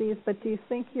the disease, but do you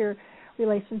think your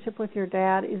relationship with your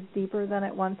dad is deeper than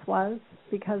it once was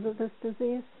because of this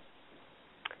disease?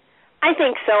 I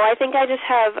think so. I think I just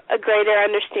have a greater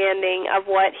understanding of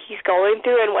what he's going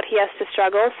through and what he has to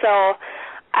struggle, so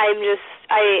I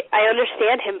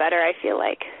understand him better, I feel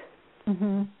like.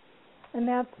 Mhm. And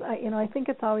that's I think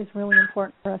it's always really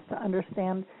important for us to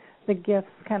understand the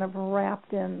gifts kind of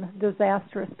wrapped in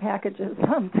disastrous packages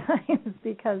sometimes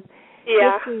because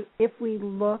if we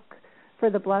look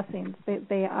for the blessings,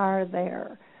 they are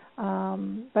there.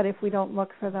 But if we don't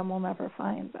look for them, we'll never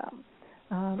find them.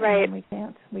 Right. And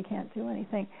we can't do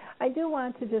anything. I do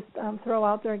want to just throw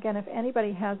out there again, if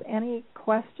anybody has any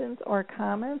questions or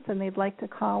comments and they'd like to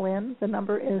call in, the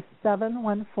number is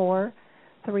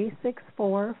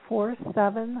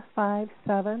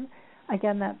 714-364-4757.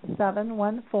 Again, that's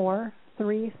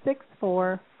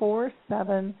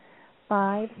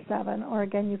 714-364-4757. Or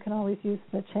again, you can always use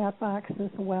the chat box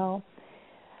as well.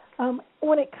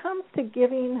 When it comes to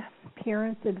giving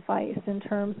parents advice in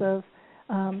terms of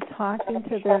talking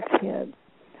to their kids,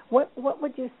 what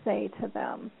would you say to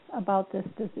them about this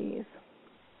disease?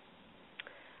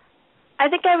 I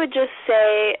think I would just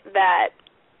say that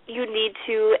you need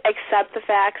to accept the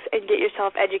facts and get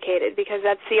yourself educated because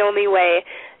that's the only way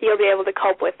you'll be able to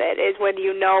cope with it is when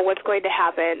you know what's going to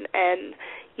happen and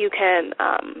you can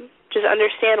just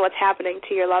understand what's happening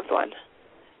to your loved one.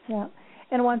 Yeah.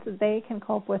 And once they can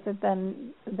cope with it,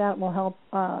 then that will help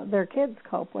their kids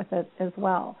cope with it as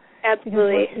well.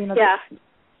 Absolutely,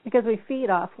 because we feed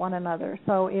off one another.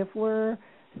 So if we're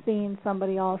seeing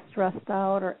somebody all stressed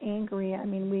out or angry, I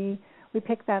mean, we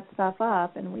pick that stuff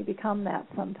up and we become that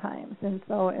sometimes. And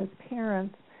so as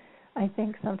parents, I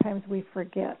think sometimes we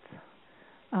forget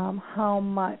how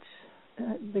much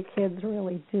the kids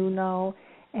really do know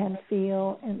and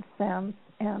feel and sense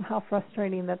and how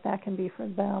frustrating that can be for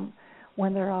them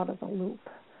when they're out of the loop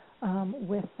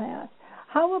with that.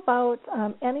 How about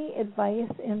any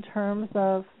advice in terms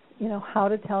of, how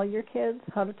to tell your kids,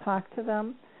 how to talk to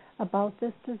them about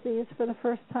this disease for the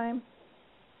first time?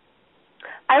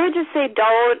 I would just say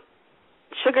don't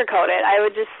sugarcoat it. I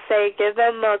would just say give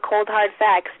them the cold, hard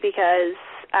facts because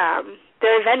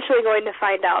they're eventually going to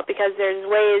find out because there's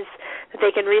ways that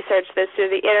they can research this through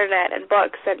the Internet and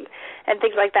books and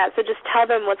things like that. So just tell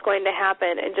them what's going to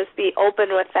happen and just be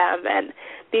open with them and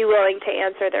be willing to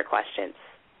answer their questions.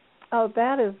 Oh,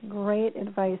 that is great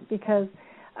advice because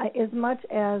as much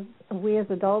as we as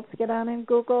adults get on in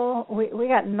Google, we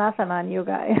got nothing on you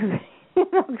guys.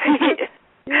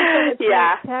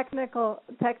 You're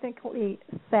technically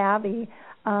savvy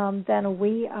than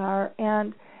we are.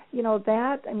 And,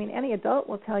 any adult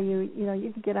will tell you,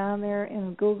 you can get on there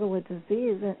and Google a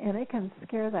disease and it can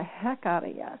scare the heck out of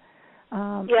you.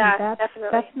 Definitely.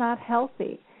 That's not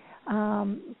healthy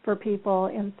for people.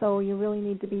 And so you really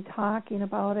need to be talking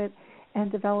about it and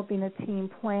developing a team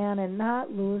plan and not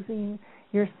losing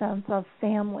your sense of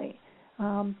family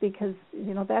because,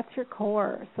 that's your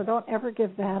core. So don't ever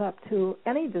give that up to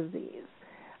any disease.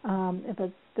 If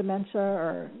it's dementia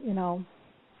or,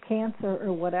 cancer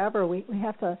or whatever, we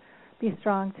have to be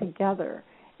strong together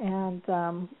and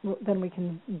then we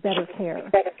can better care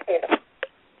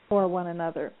for one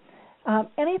another.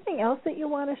 Anything else that you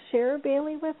want to share,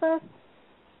 Bailey, with us?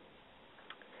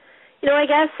 I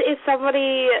guess if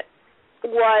somebody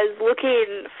was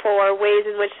looking for ways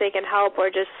in which they can help or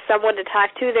just someone to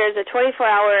talk to, there's a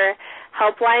 24-hour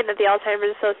helpline that the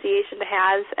Alzheimer's Association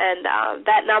has, and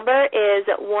that number is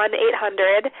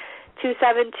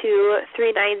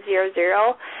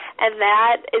 1-800-272-3900, and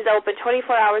that is open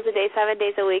 24 hours a day, 7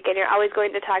 days a week, and you're always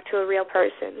going to talk to a real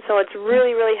person. So it's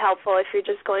really, really helpful if you're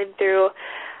just going through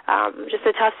just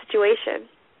a tough situation.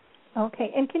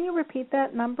 Okay, and can you repeat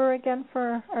that number again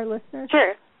for our listeners?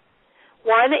 Sure.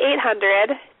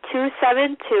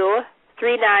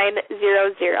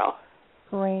 1-800-272-3900.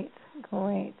 Great.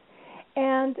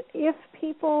 And if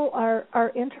people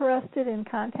are interested in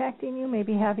contacting you,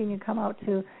 maybe having you come out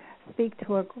to speak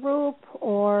to a group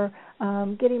or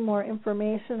getting more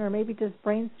information or maybe just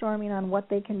brainstorming on what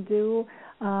they can do,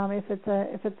 if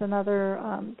it's another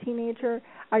teenager,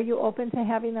 are you open to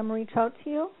having them reach out to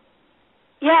you?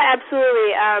 Yeah,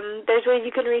 absolutely. There's ways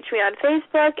you can reach me on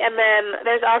Facebook, and then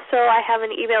there's also, I have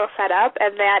an email set up,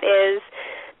 and that is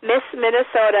Miss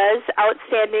Minnesota's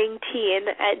Outstanding Teen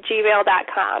at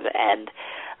gmail.com, and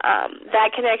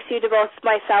that connects you to both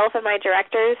myself and my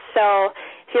directors. So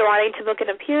if you're wanting to book an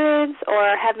appearance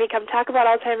or have me come talk about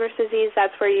Alzheimer's disease,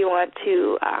 that's where you want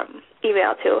to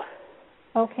email to.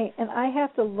 Okay, and I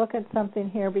have to look at something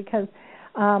here because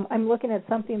I'm looking at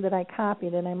something that I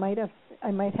copied, and I might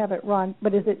have it wrong.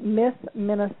 But is it Miss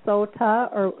Minnesota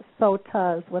or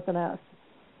Sotas with an S?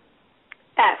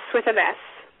 S with an S.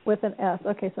 With an S.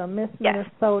 Okay, so Miss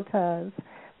Minnesota's,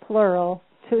 plural,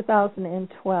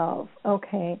 2012.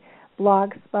 Okay.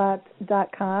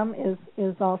 Blogspot.com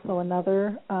is also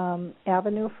another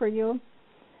avenue for you?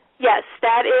 Yes,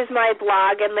 that is my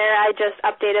blog, and there I just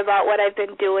update about what I've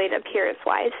been doing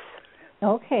appearance-wise.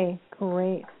 Okay,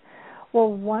 great.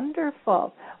 Well,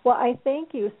 wonderful. Well, I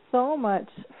thank you so much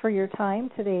for your time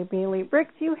today, Bailey. Rick,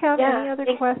 do you have any other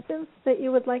questions that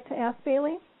you would like to ask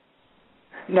Bailey?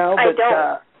 No, but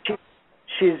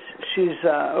she's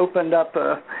opened up.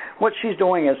 What she's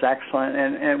doing is excellent,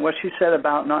 and what she said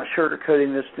about not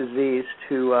sugarcoating this disease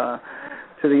to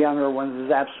the younger ones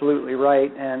is absolutely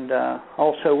right. And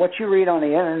also, what you read on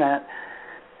the internet,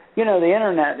 the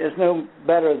internet is no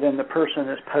better than the person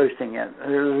that's posting it.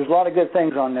 There's a lot of good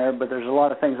things on there, but there's a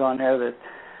lot of things on there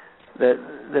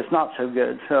that's not so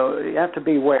good. So you have to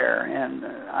beware. And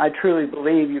I truly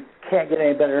believe you can't get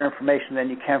any better information than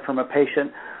you can from a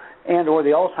patient and or the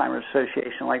Alzheimer's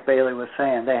Association, like Bailey was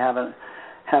saying. They have an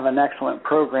excellent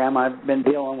program. I've been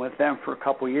dealing with them for a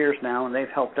couple of years now, and they've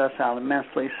helped us out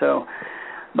immensely. So,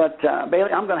 but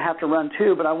Bailey, I'm going to have to run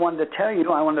too, but I wanted to tell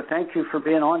you, I wanted to thank you for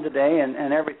being on today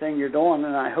and everything you're doing,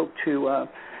 and I hope to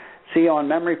see you on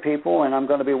Memory People, and I'm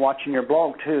going to be watching your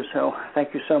blog too. So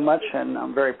thank you so much, and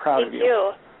I'm very proud of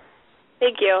you.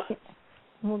 Thank you.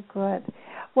 Well, good.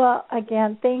 Well,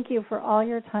 again, thank you for all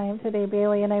your time today,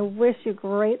 Bailey, and I wish you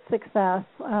great success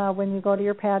when you go to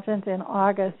your pageant in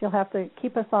August. You'll have to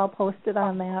keep us all posted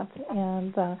on that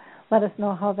and let us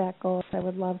know how that goes. I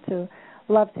would love to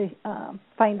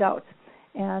find out.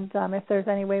 And if there's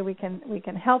any way we can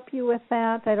help you with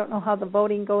that. I don't know how the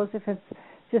voting goes, if it's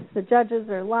just the judges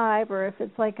are live or if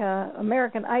it's like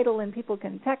American Idol and people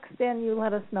can text in, you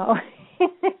let us know.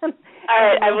 All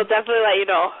right, I will definitely let you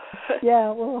know.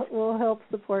 Yeah, we'll help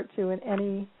support you in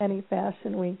any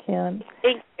fashion we can.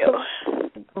 Thank you.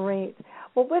 Great.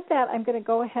 Well, with that, I'm going to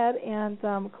go ahead and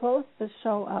close the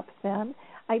show up then.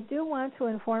 I do want to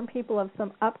inform people of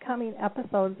some upcoming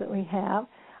episodes that we have.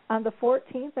 On the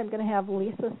 14th, I'm going to have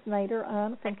Lisa Snyder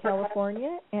on from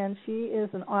California, and she is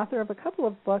an author of a couple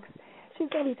of books. She's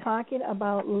going to be talking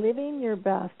about living your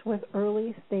best with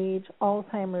early-stage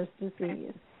Alzheimer's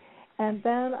disease. And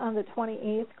then on the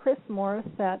 28th, Chris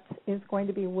Morissette is going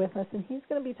to be with us, and he's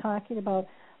going to be talking about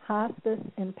hospice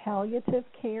and palliative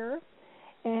care.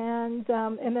 And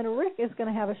then Rick is going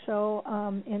to have a show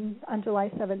on July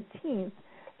 17th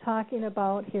talking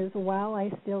about his While I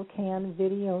Still Can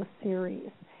video series.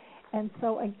 And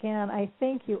so, again, I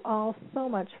thank you all so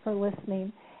much for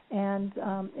listening. And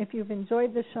if you've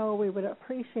enjoyed the show, we would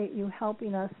appreciate you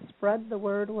helping us spread the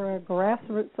word. We're a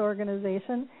grassroots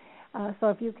organization. So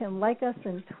if you can like us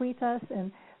and tweet us,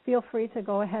 and feel free to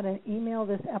go ahead and email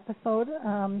this episode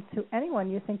to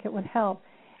anyone you think it would help.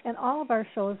 And all of our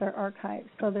shows are archived,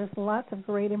 so there's lots of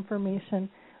great information.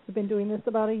 We've been doing this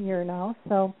about a year now.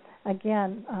 So,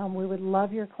 again, we would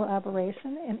love your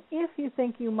collaboration. And if you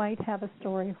think you might have a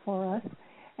story for us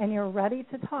and you're ready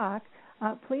to talk,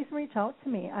 please reach out to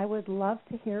me. I would love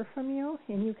to hear from you,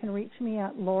 and you can reach me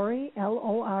at Lori,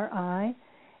 Lori,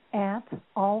 at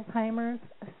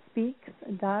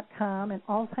AlzheimersSpeaks.com, and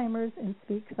Alzheimer's and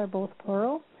Speaks are both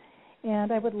plural.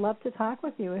 And I would love to talk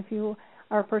with you if you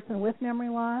are a person with memory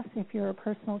loss, if you're a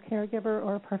personal caregiver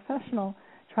or a professional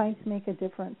trying to make a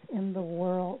difference in the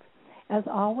world. As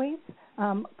always,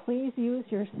 please use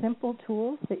your simple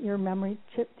tools that your memory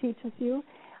chip teaches you,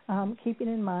 keeping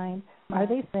in mind, are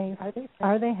they safe?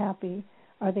 Are they happy?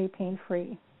 Are they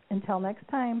pain-free? Until next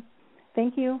time,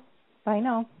 thank you. Bye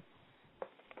now.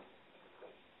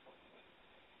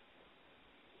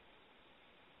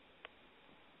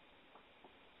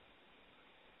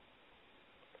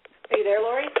 Are you there,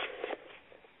 Lori?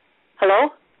 Hello?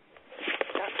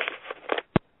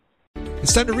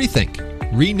 It's time to rethink,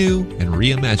 renew, and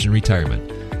reimagine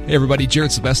retirement. Hey everybody,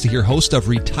 Jared Sebesta here, host of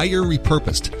Retire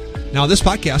Repurposed. Now, this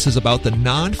podcast is about the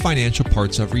non-financial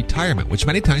parts of retirement, which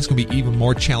many times can be even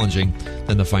more challenging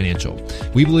than the financial.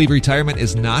 We believe retirement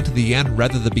is not the end,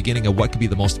 rather the beginning of what could be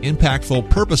the most impactful,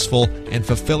 purposeful, and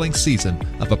fulfilling season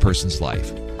of a person's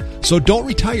life. So don't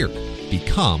retire,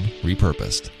 become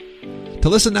repurposed. To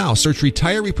listen now, search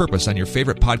Retire Repurposed on your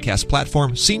favorite podcast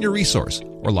platform, Senior Resource,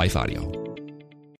 or Life Audio.